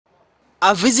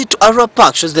A visit to Arua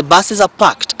Park shows the buses are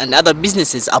packed and other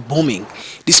businesses are booming,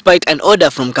 despite an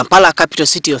order from Kampala Capital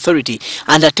City Authority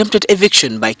and attempted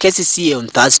eviction by KCCA on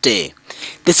Thursday.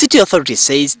 The city authority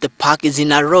says the park is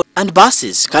in a road and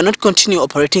buses cannot continue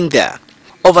operating there.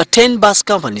 Over 10 bus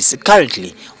companies are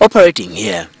currently operating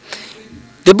here.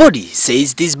 The body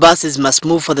says these buses must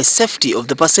move for the safety of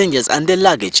the passengers and their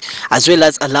luggage, as well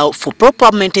as allow for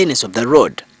proper maintenance of the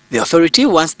road. The authority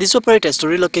wants these operators to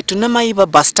relocate to Namaiba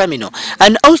bus terminal.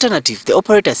 An alternative, the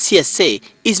operators here say,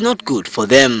 is not good for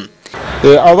them.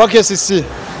 Aba KCCA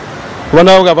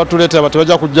banaoga batuleta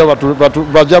batabaja kujja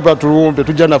baja batulumbe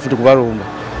tujja nafuti kubalumba.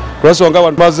 Kwaso nga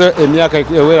abantu baze emyaka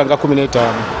ewera nga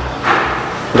 15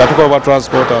 nga tukoba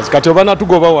transporters kati obana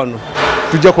tugoba wano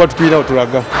tujja kuba tupira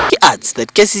otulaga. He adds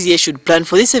that KCCA should plan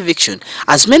for this eviction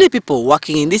as many people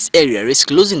working in this area risk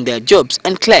losing their jobs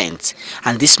and clients,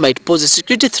 and this might pose a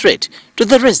security threat to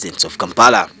the residents of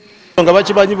Kampala.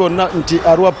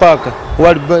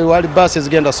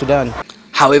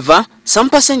 However, some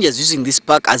passengers using this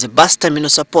park as a bus terminal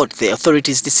support the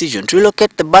authorities' decision to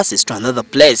relocate the buses to another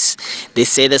place. They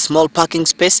say the small parking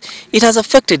space, it has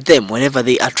affected them whenever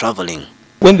they are traveling.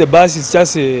 When the bus is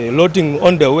just loading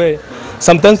on the way,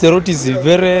 sometimes the road is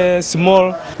very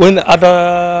small. When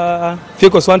other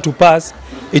vehicles want to pass,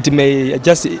 it may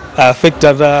just affect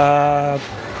other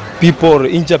people or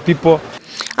injure people.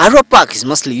 Arua Park is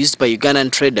mostly used by Ugandan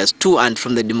traders to and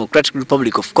from the Democratic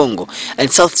Republic of Congo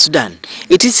and South Sudan.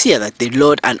 It is here that they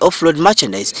load and offload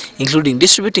merchandise, including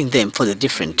distributing them for the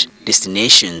different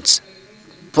destinations.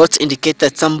 Reports indicate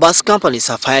that some bus companies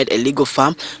have hired a legal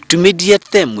firm to mediate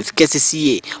them with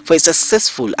KCCA for a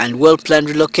successful and well-planned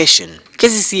relocation.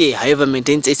 KCCA, however,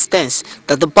 maintains its stance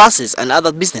that the buses and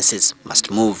other businesses must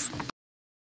move.